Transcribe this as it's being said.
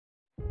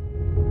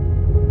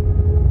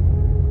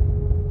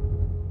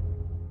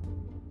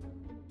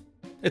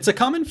It's a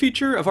common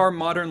feature of our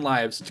modern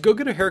lives to go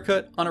get a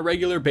haircut on a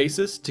regular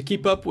basis to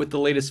keep up with the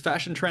latest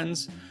fashion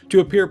trends,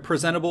 to appear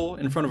presentable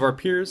in front of our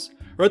peers,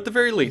 or at the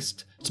very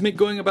least, to make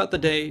going about the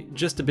day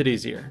just a bit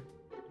easier.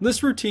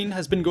 This routine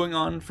has been going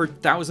on for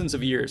thousands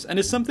of years and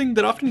is something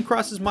that often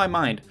crosses my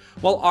mind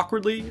while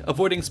awkwardly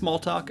avoiding small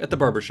talk at the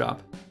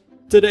barbershop.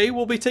 Today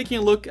we'll be taking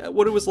a look at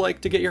what it was like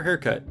to get your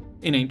haircut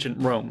in ancient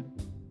Rome.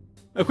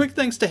 A quick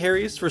thanks to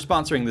Harry's for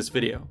sponsoring this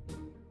video.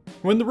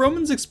 When the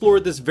Romans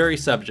explored this very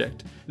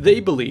subject, they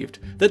believed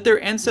that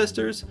their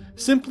ancestors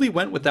simply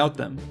went without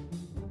them.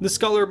 The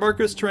scholar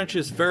Marcus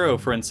Terentius Varro,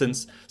 for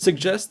instance,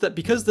 suggests that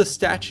because the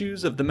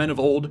statues of the men of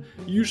old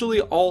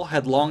usually all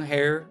had long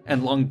hair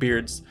and long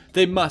beards,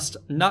 they must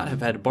not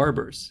have had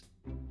barbers.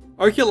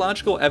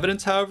 Archaeological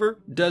evidence, however,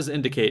 does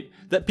indicate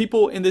that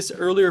people in this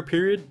earlier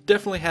period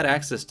definitely had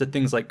access to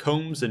things like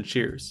combs and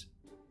shears.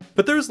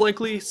 But there's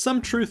likely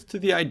some truth to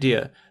the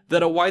idea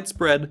that a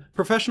widespread,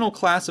 professional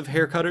class of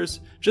haircutters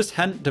just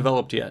hadn't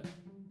developed yet.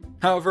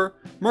 However,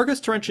 Marcus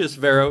Terentius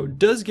Varro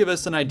does give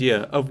us an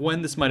idea of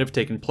when this might have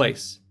taken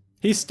place.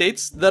 He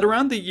states that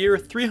around the year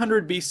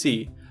 300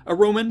 BC, a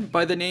Roman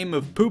by the name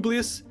of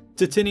Publius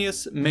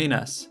Titinius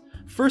Menas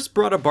first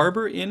brought a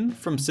barber in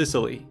from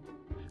Sicily.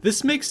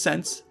 This makes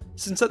sense,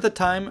 since at the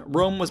time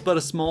Rome was but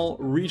a small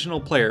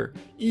regional player,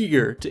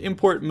 eager to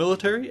import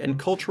military and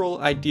cultural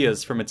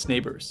ideas from its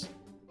neighbors.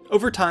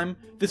 Over time,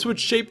 this would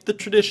shape the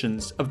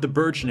traditions of the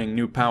burgeoning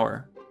new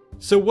power.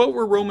 So what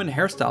were Roman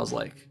hairstyles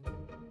like?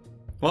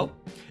 Well,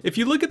 if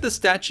you look at the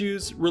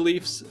statues,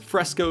 reliefs,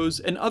 frescoes,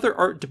 and other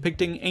art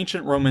depicting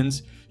ancient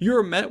Romans, you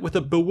are met with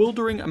a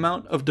bewildering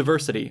amount of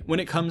diversity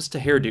when it comes to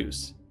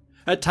hairdos.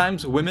 At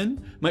times,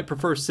 women might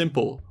prefer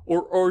simple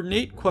or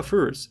ornate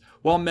coiffures,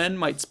 while men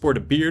might sport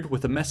a beard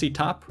with a messy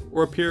top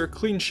or appear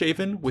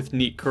clean-shaven with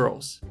neat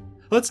curls.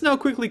 Let's now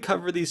quickly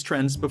cover these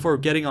trends before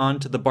getting on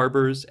to the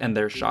barbers and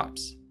their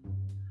shops.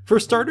 For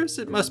starters,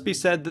 it must be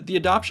said that the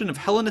adoption of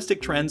Hellenistic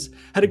trends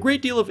had a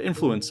great deal of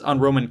influence on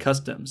Roman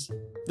customs.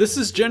 This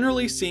is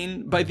generally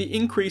seen by the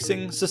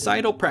increasing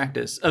societal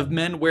practice of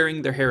men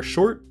wearing their hair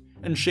short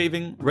and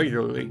shaving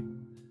regularly.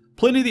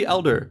 Pliny the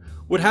Elder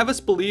would have us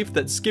believe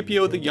that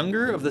Scipio the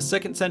Younger of the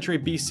 2nd century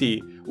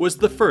BC was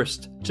the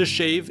first to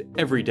shave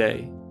every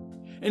day.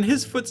 In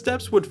his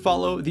footsteps would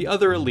follow the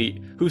other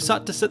elite who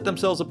sought to set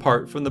themselves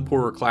apart from the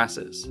poorer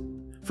classes.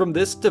 From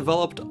this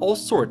developed all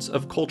sorts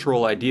of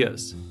cultural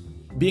ideas.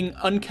 Being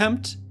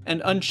unkempt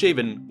and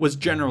unshaven was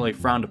generally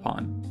frowned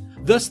upon.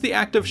 Thus the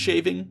act of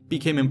shaving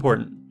became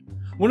important.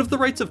 One of the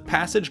rites of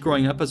passage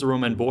growing up as a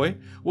Roman boy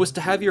was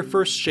to have your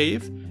first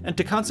shave and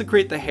to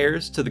consecrate the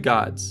hairs to the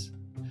gods.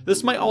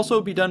 This might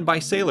also be done by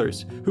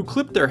sailors who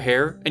clipped their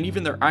hair and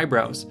even their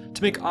eyebrows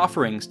to make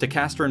offerings to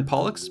Castor and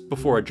Pollux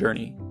before a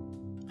journey.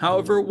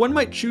 However, one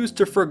might choose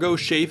to forego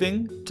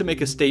shaving to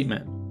make a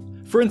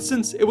statement. For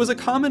instance, it was a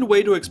common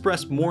way to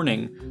express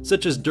mourning,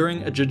 such as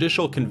during a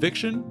judicial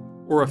conviction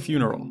or a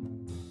funeral.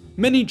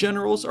 Many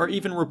generals are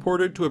even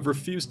reported to have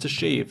refused to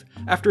shave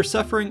after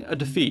suffering a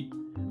defeat,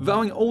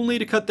 vowing only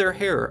to cut their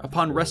hair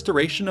upon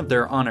restoration of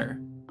their honor.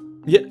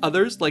 Yet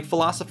others, like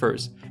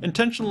philosophers,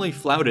 intentionally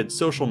flouted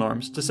social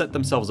norms to set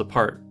themselves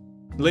apart.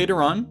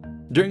 Later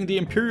on, during the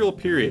imperial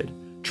period,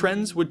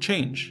 trends would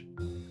change.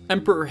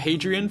 Emperor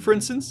Hadrian, for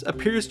instance,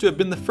 appears to have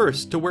been the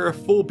first to wear a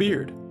full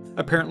beard,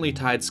 apparently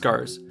tied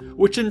scars,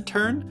 which in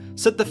turn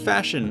set the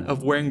fashion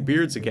of wearing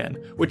beards again,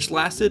 which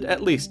lasted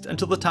at least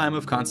until the time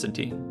of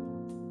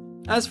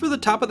Constantine. As for the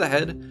top of the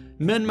head,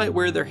 men might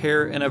wear their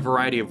hair in a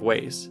variety of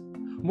ways.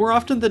 More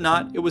often than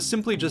not, it was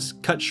simply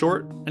just cut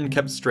short and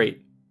kept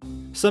straight.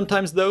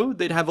 Sometimes though,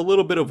 they'd have a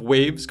little bit of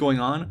waves going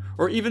on,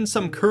 or even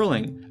some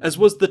curling, as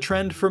was the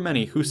trend for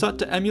many who sought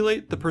to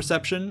emulate the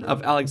perception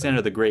of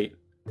Alexander the Great.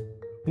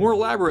 More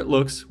elaborate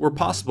looks were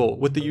possible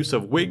with the use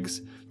of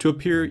wigs to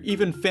appear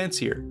even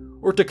fancier,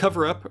 or to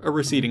cover up a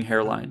receding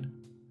hairline.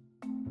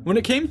 When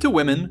it came to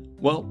women,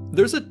 well,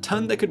 there's a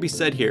ton that could be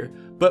said here,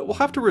 but we'll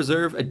have to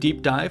reserve a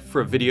deep dive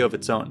for a video of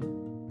its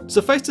own.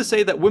 Suffice to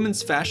say that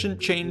women's fashion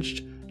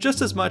changed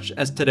just as much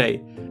as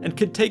today, and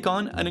could take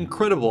on an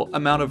incredible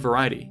amount of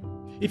variety.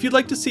 If you'd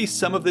like to see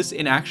some of this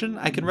in action,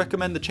 I can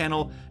recommend the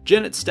channel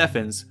Janet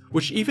Steffens,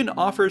 which even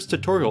offers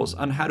tutorials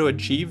on how to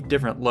achieve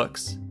different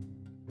looks.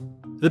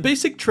 The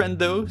basic trend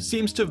though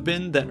seems to have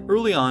been that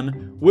early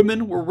on,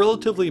 women were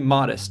relatively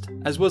modest,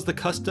 as was the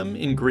custom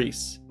in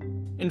Greece.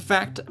 In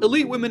fact,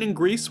 elite women in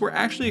Greece were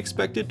actually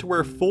expected to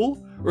wear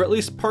full or at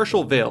least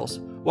partial veils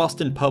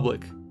whilst in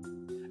public.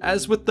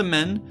 As with the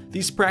men,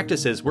 these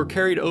practices were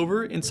carried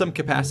over in some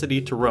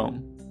capacity to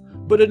Rome.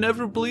 But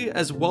inevitably,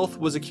 as wealth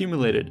was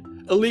accumulated,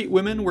 elite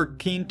women were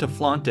keen to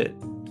flaunt it.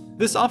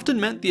 This often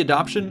meant the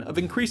adoption of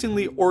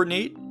increasingly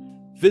ornate,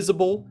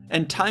 visible,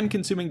 and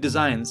time-consuming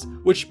designs,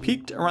 which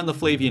peaked around the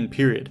Flavian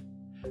period.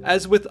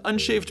 As with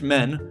unshaved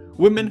men,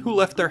 women who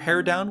left their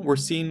hair down were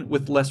seen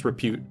with less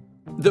repute.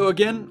 Though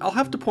again, I'll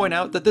have to point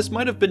out that this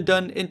might have been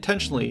done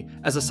intentionally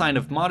as a sign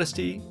of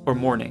modesty or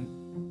mourning.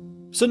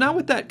 So now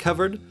with that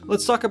covered,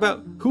 let's talk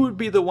about who would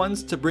be the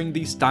ones to bring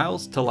these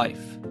styles to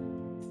life.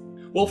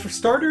 Well, for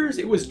starters,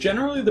 it was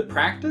generally the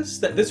practice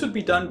that this would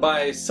be done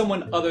by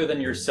someone other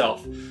than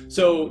yourself.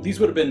 So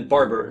these would have been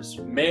barbers.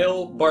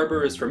 Male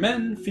barbers for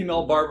men,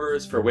 female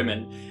barbers for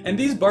women. And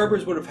these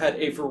barbers would have had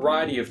a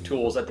variety of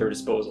tools at their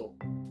disposal.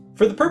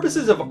 For the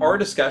purposes of our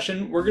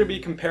discussion, we're going to be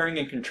comparing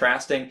and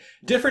contrasting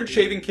different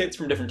shaving kits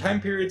from different time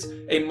periods,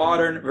 a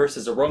modern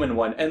versus a Roman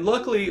one. And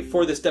luckily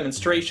for this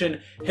demonstration,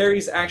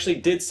 Harry's actually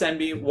did send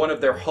me one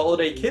of their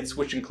holiday kits,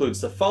 which includes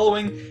the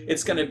following.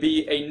 It's going to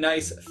be a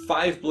nice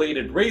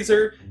 5-bladed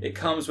razor. It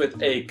comes with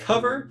a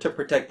cover to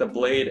protect the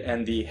blade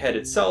and the head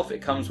itself.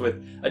 It comes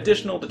with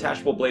additional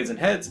detachable blades and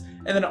heads,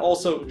 and then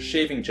also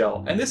shaving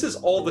gel. And this is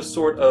all the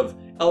sort of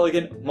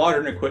elegant,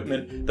 modern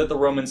equipment that the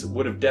Romans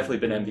would have definitely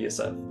been envious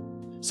of.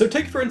 So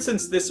take, for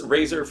instance, this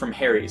razor from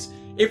Harry's.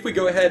 If we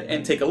go ahead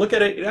and take a look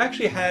at it, it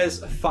actually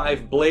has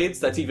 5 blades.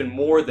 That's even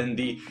more than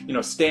the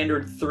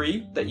standard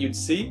 3 that you'd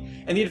see.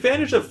 And the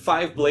advantage of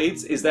 5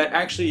 blades is that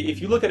actually, if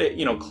you look at it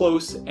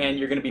close and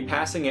you're going to be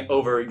passing it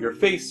over your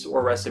face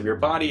or rest of your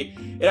body,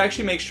 it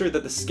actually makes sure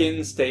that the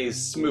skin stays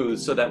smooth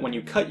so that when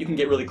you cut, you can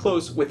get really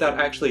close without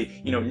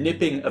actually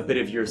nipping a bit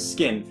of your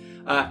skin.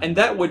 And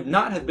that would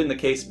not have been the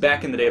case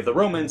back in the day of the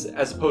Romans,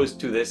 as opposed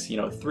to this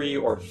 3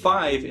 or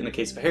 5 in the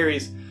case of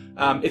Harry's.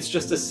 It's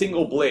just a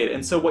single blade,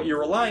 and so what you're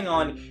relying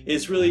on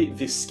is really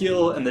the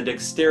skill and the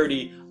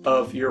dexterity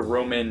of your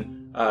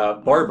Roman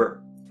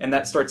barber. And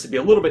that starts to be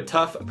a little bit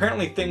tough.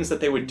 Apparently things that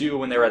they would do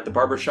when they were at the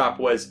barber shop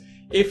was,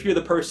 if you're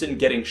the person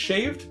getting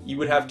shaved, you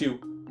would have to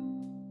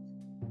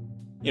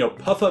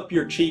puff up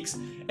your cheeks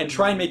and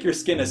try and make your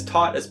skin as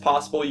taut as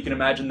possible. You can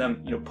imagine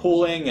them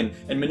pulling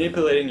and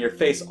manipulating your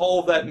face, all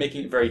of that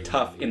making it very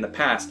tough in the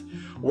past.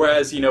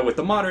 Whereas, with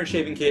the modern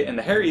shaving kit and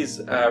the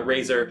Harry's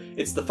razor,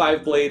 it's the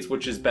 5 blades,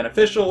 which is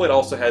beneficial. It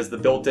also has the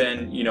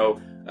built-in,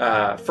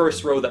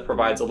 first row that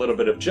provides a little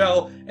bit of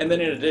gel. And then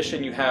in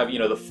addition, you have,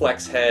 the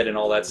flex head and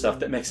all that stuff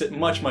that makes it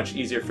much, much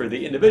easier for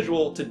the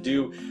individual to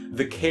do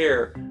the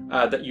care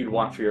that you'd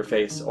want for your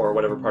face or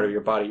whatever part of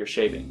your body you're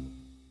shaving.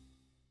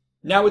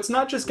 Now, it's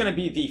not just going to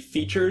be the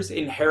features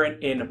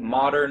inherent in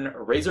modern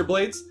razor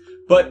blades,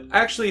 but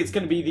actually it's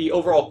going to be the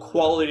overall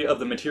quality of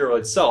the material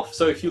itself.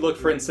 So if you look,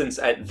 for instance,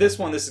 at this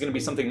one, this is going to be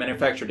something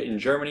manufactured in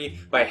Germany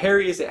by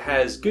Harry's. It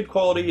has good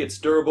quality, it's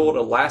durable,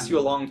 it'll last you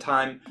a long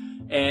time.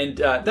 And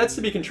that's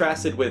to be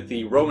contrasted with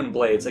the Roman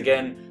blades.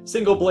 Again,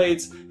 single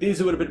blades.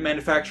 These would have been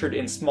manufactured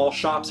in small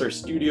shops or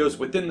studios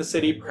within the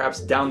city,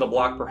 perhaps down the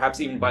block, perhaps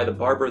even by the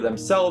barber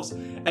themselves.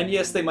 And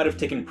yes, they might have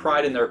taken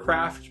pride in their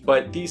craft,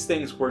 but these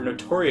things were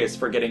notorious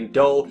for getting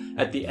dull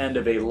at the end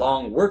of a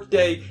long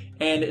workday,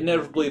 and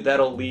inevitably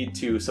that'll lead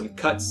to some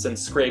cuts and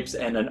scrapes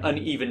and an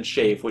uneven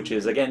shave, which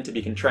is again to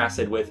be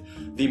contrasted with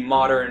the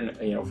modern,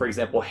 for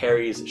example,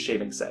 Harry's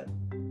shaving set.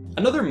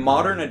 Another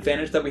modern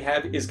advantage that we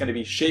have is going to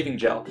be shaving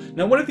gel.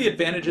 Now, one of the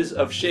advantages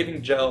of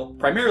shaving gel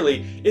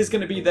primarily is going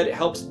to be that it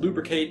helps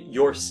lubricate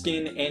your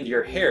skin and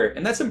your hair.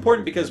 And that's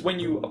important because when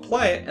you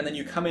apply it and then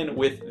you come in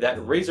with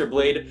that razor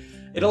blade,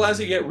 it allows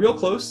you to get real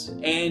close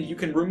and you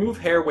can remove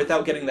hair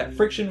without getting that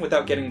friction,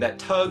 without getting that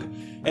tug.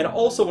 And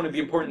also one of the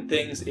important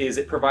things is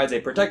it provides a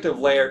protective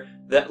layer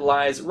that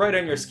lies right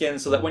on your skin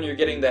so that when you're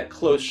getting that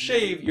close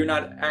shave, you're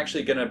not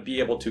actually going to be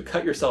able to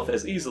cut yourself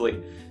as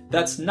easily.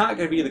 That's not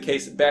going to be the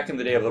case back in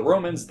the day of the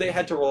Romans. They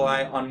had to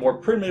rely on more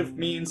primitive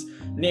means,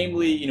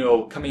 namely,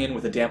 coming in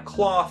with a damp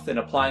cloth and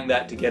applying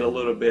that to get a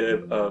little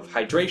bit of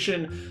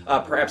hydration,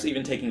 perhaps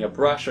even taking a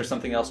brush or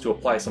something else to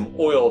apply some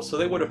oil, so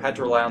they would have had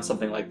to rely on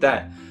something like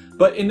that.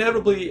 But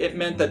inevitably, it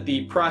meant that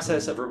the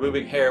process of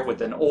removing hair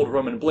with an old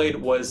Roman blade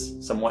was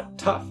somewhat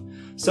tough.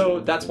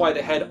 So that's why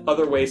they had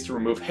other ways to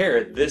remove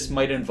hair. This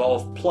might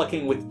involve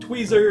plucking with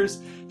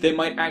tweezers. They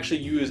might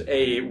actually use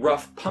a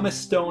rough pumice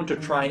stone to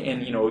try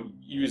and,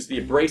 use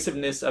the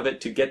abrasiveness of it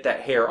to get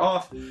that hair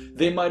off.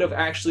 They might have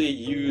actually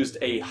used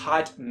a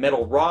hot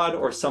metal rod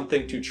or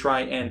something to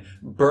try and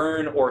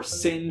burn or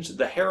singe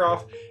the hair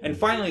off. And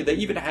finally, they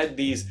even had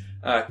these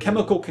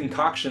chemical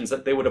concoctions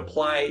that they would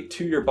apply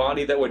to your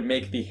body that would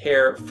make the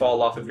hair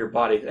fall off of your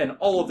body. And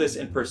all of this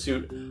in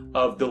pursuit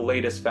of the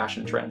latest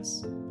fashion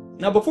trends.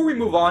 Now, before we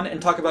move on and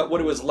talk about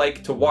what it was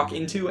like to walk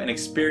into and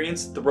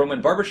experience the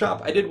Roman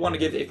barbershop, I did want to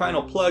give a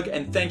final plug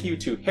and thank you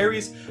to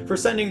Harry's for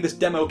sending this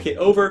demo kit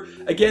over.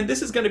 Again,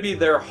 this is going to be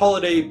their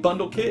holiday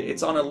bundle kit.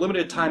 It's on a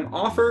limited time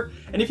offer,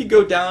 and if you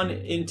go down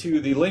into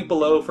the link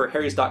below for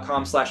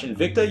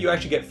harrys.com/invicta, you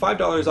actually get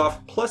 $5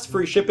 off plus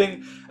free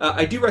shipping.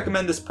 I do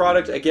recommend this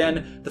product.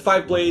 Again, the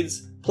 5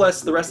 blades plus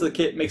the rest of the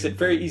kit makes it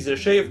very easy to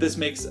shave. This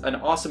makes an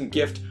awesome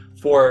gift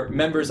for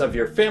members of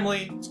your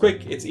family. It's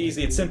quick, it's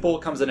easy, it's simple,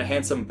 it comes in a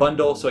handsome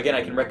bundle, so again,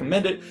 I can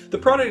recommend it. The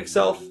product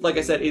itself, like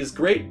I said, is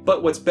great,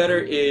 but what's better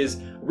is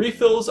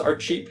refills are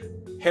cheap.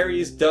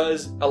 Harry's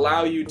does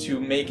allow you to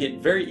make it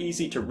very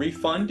easy to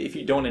refund if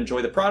you don't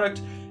enjoy the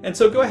product. And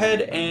so go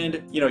ahead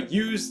and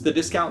use the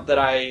discount that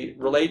I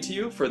relayed to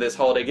you for this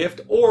holiday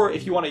gift, or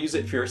if you want to use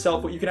it for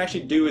yourself, what you can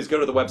actually do is go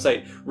to the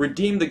website,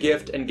 redeem the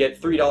gift, and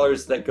get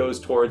 $3 that goes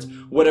towards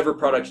whatever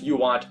product you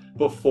want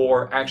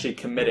before actually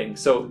committing.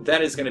 So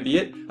that is going to be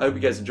it. I hope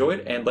you guys enjoyed,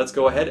 and let's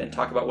go ahead and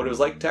talk about what it was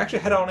like to actually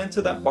head on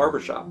into that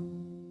barbershop.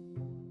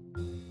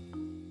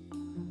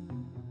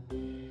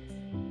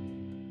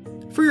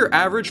 for your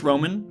average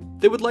Roman,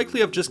 they would likely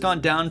have just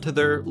gone down to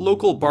their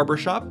local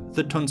barbershop,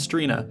 the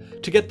tonstrina,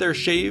 to get their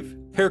shave,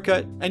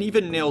 haircut, and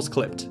even nails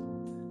clipped.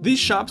 These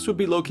shops would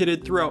be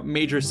located throughout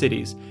major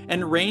cities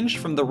and ranged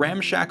from the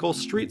ramshackle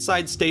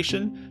street-side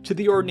station to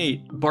the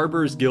ornate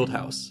Barbers'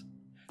 Guildhouse.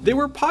 They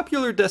were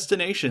popular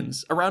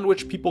destinations around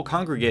which people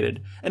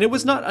congregated, and it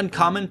was not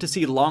uncommon to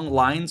see long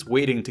lines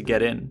waiting to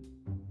get in.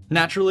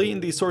 Naturally,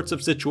 in these sorts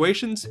of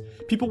situations,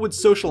 people would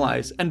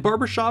socialize, and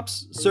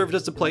barbershops served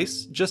as a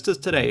place, just as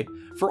today,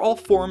 for all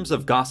forms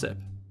of gossip.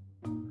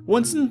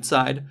 Once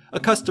inside, a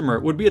customer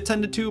would be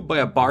attended to by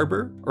a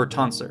barber or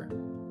tonsure.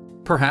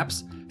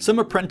 Perhaps some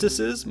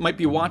apprentices might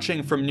be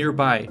watching from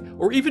nearby,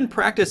 or even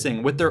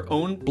practicing with their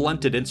own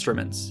blunted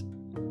instruments.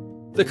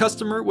 The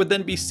customer would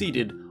then be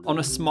seated on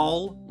a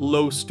small,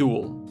 low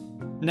stool.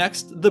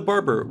 Next, the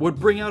barber would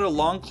bring out a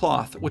long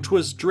cloth which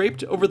was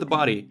draped over the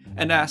body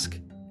and ask,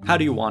 "How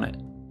do you want it?"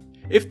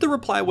 If the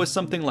reply was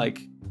something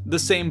like, "The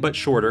same but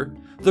shorter,"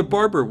 the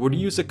barber would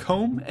use a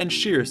comb and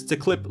shears to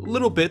clip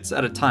little bits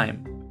at a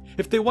time.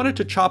 If they wanted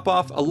to chop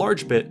off a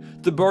large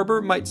bit, the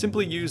barber might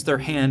simply use their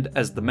hand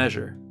as the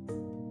measure.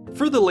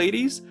 For the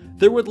ladies,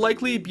 there would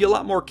likely be a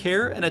lot more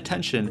care and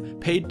attention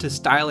paid to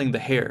styling the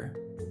hair.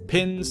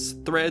 Pins,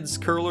 threads,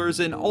 curlers,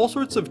 and all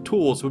sorts of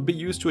tools would be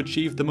used to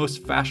achieve the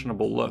most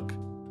fashionable look.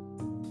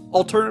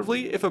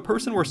 Alternatively, if a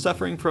person were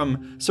suffering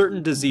from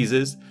certain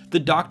diseases, the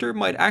doctor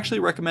might actually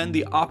recommend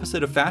the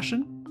opposite of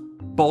fashion: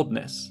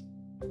 baldness.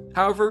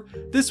 However,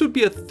 this would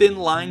be a thin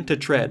line to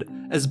tread,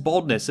 as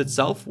baldness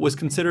itself was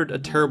considered a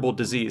terrible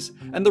disease,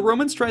 and the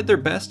Romans tried their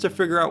best to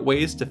figure out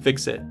ways to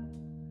fix it.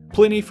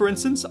 Pliny, for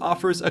instance,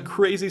 offers a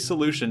crazy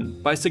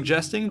solution by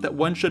suggesting that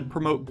one should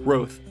promote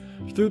growth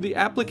through the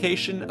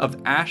application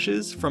of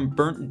ashes from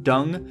burnt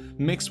dung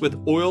mixed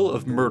with oil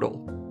of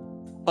myrtle.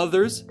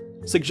 Others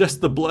suggest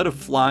the blood of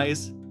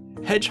flies,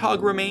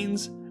 hedgehog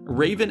remains,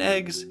 raven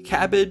eggs,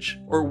 cabbage,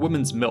 or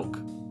women's milk.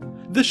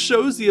 This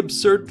shows the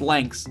absurd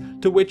lengths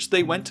to which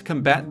they went to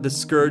combat the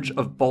scourge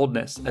of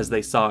baldness as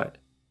they saw it.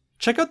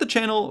 Check out the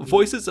channel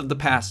Voices of the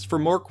Past for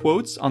more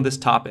quotes on this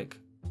topic.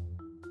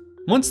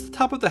 Once the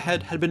top of the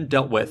head had been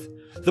dealt with,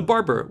 the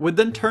barber would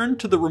then turn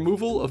to the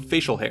removal of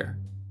facial hair.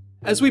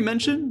 As we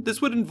mentioned,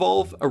 this would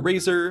involve a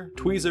razor,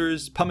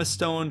 tweezers, pumice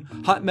stone,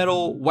 hot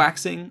metal,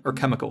 waxing, or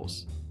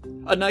chemicals.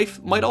 A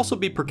knife might also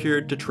be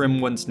procured to trim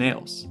one's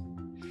nails.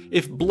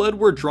 If blood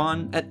were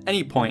drawn at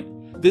any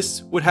point,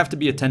 this would have to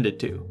be attended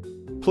to.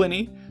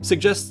 Pliny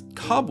suggests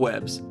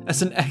cobwebs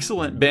as an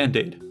excellent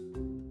band-aid.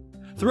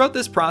 Throughout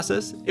this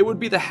process, it would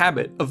be the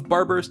habit of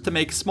barbers to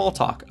make small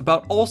talk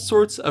about all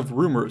sorts of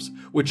rumors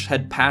which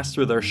had passed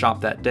through their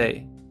shop that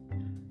day.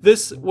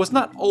 This was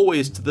not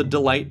always to the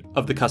delight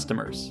of the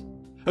customers.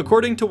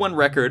 According to one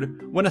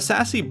record, when a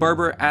sassy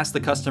barber asked the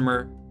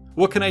customer,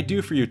 "What can I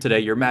do for you today,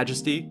 your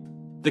majesty?"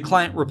 the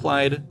client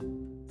replied,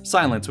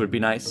 "Silence would be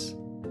nice."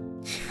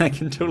 I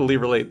can totally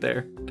relate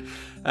there.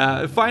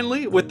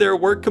 Finally, with their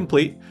work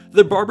complete,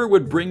 the barber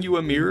would bring you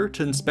a mirror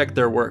to inspect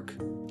their work.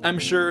 I'm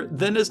sure,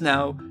 then as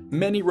now,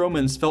 many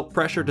Romans felt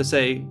pressure to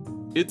say,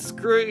 "It's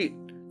great,"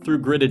 through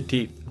gritted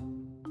teeth.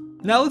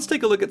 Now let's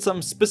take a look at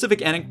some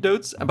specific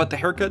anecdotes about the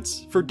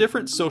haircuts for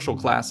different social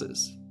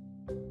classes.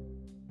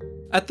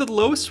 At the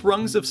lowest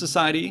rungs of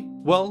society,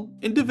 well,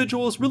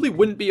 individuals really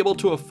wouldn't be able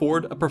to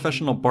afford a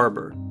professional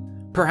barber.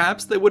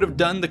 Perhaps they would have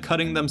done the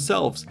cutting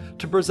themselves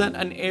to present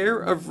an air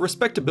of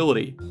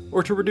respectability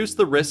or to reduce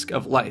the risk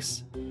of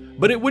lice.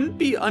 But it wouldn't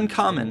be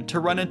uncommon to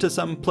run into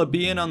some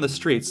plebeian on the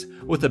streets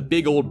with a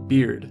big old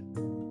beard.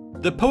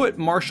 The poet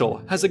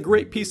Martial has a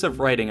great piece of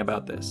writing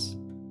about this.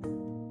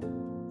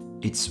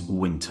 It's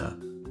winter,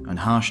 and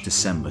harsh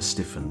December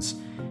stiffens,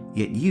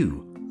 yet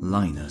you,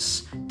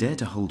 Linus, dare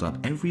to hold up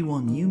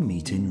everyone you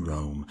meet in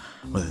Rome,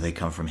 whether they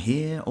come from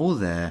here or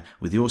there,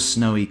 with your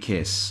snowy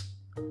kiss.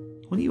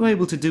 What are you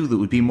able to do that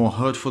would be more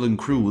hurtful and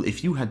cruel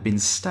if you had been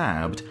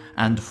stabbed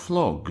and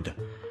flogged?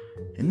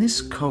 In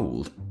this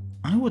cold,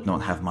 I would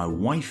not have my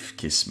wife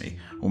kiss me,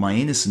 or my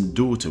innocent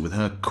daughter with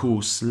her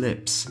coarse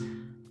lips.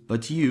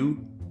 But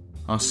you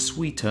are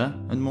sweeter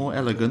and more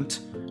elegant,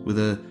 with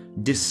a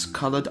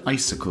discoloured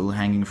icicle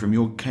hanging from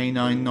your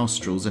canine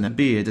nostrils and a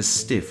beard as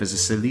stiff as a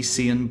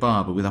Cilician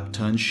barber with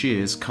upturned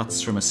shears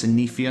cuts from a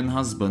Senefian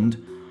husband.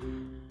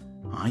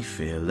 I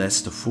fear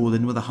lest to fall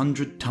in with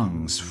 100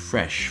 tongues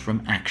fresh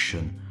from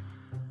action.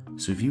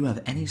 So if you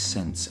have any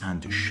sense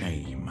and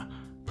shame,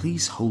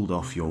 please hold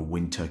off your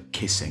winter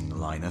kissing,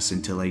 Linus,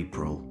 until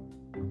April.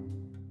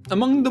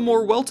 Among the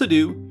more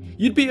well-to-do,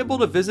 you'd be able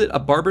to visit a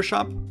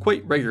barbershop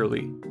quite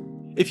regularly.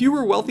 If you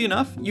were wealthy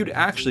enough, you'd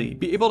actually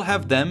be able to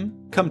have them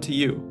come to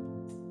you.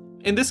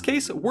 In this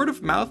case, word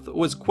of mouth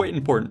was quite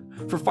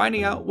important for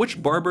finding out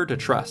which barber to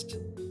trust.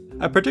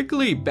 A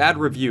particularly bad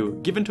review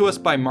given to us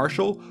by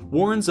Martial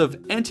warns of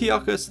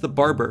Antiochus the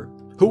barber,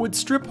 who would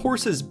strip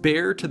horses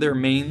bare to their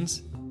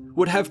manes,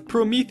 would have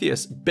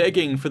Prometheus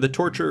begging for the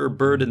torturer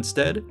bird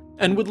instead,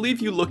 and would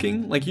leave you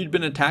looking like you'd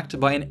been attacked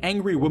by an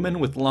angry woman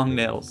with long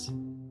nails.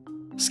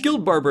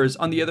 Skilled barbers,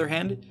 on the other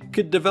hand,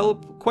 could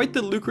develop quite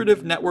the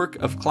lucrative network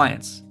of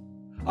clients.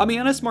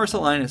 Ammianus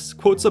Marcellinus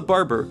quotes a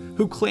barber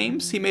who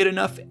claims he made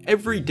enough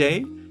every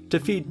day to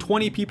feed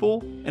 20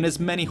 people and as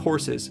many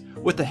horses,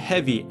 with a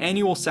heavy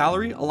annual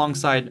salary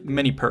alongside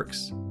many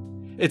perks.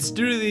 It's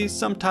due to these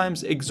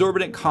sometimes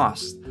exorbitant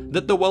costs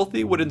that the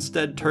wealthy would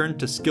instead turn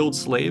to skilled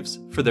slaves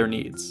for their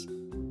needs.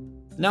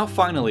 Now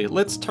finally,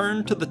 let's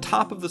turn to the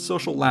top of the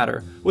social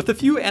ladder with a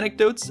few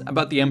anecdotes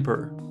about the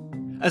emperor.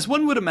 As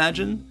one would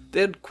imagine,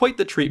 they had quite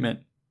the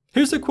treatment.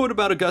 Here's a quote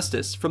about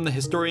Augustus from the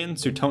historian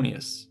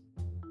Suetonius.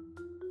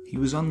 He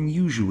was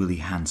unusually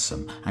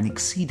handsome and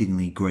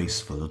exceedingly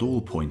graceful at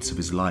all points of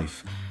his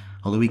life,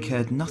 although he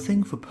cared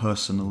nothing for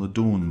personal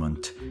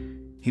adornment.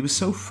 He was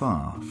so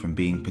far from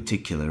being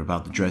particular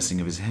about the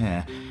dressing of his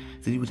hair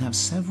that he would have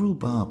several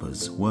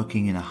barbers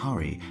working in a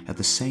hurry at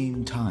the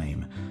same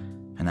time,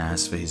 and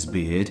as for his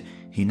beard,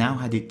 he now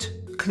had it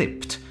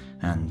clipped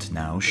and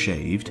now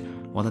shaved,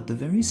 while at the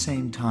very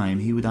same time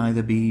he would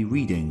either be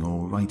reading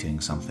or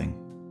writing something.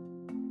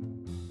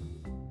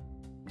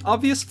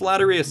 Obvious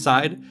flattery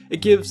aside,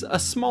 it gives a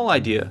small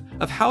idea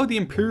of how the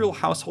imperial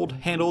household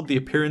handled the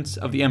appearance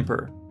of the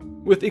emperor,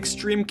 with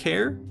extreme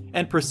care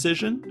and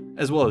precision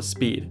as well as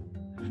speed.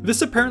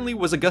 This apparently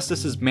was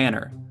Augustus's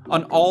manner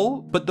on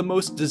all but the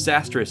most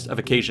disastrous of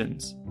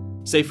occasions.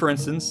 Say for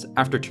instance,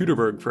 after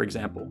Teutoburg for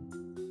example.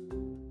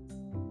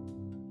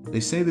 They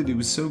say that he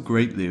was so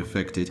greatly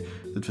affected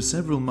that for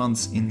several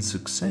months in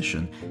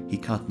succession he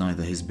cut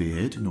neither his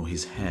beard nor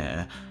his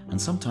hair,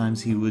 and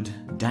sometimes he would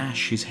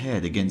dash his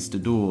head against a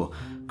door,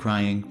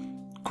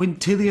 crying,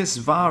 "Quintilius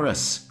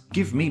Varus,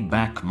 give me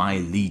back my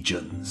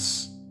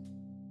legions."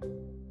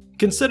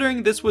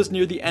 Considering this was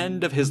near the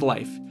end of his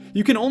life,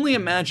 you can only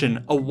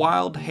imagine a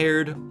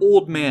wild-haired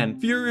old man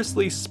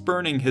furiously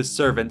spurning his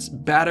servants,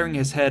 battering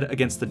his head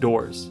against the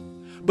doors.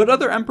 But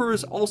other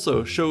emperors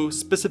also show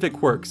specific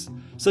quirks,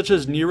 such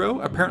as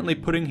Nero apparently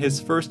putting his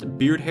first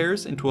beard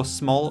hairs into a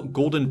small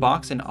golden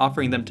box and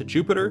offering them to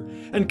Jupiter,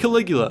 and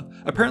Caligula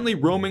apparently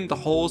roaming the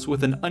halls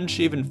with an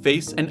unshaven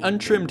face and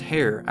untrimmed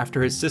hair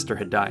after his sister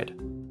had died.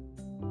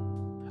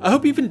 I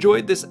hope you've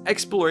enjoyed this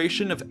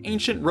exploration of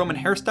ancient Roman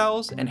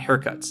hairstyles and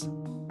haircuts.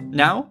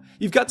 Now,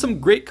 you've got some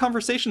great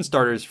conversation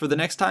starters for the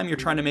next time you're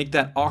trying to make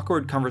that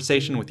awkward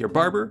conversation with your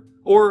barber,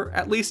 or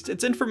at least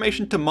it's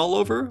information to mull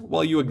over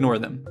while you ignore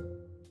them.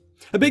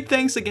 A big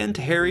thanks again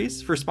to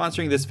Harry's for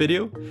sponsoring this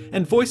video,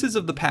 and Voices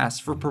of the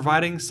Past for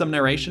providing some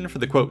narration for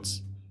the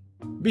quotes.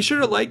 Be sure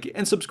to like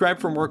and subscribe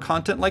for more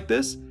content like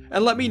this,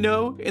 and let me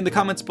know in the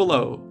comments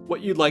below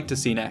what you'd like to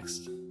see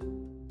next.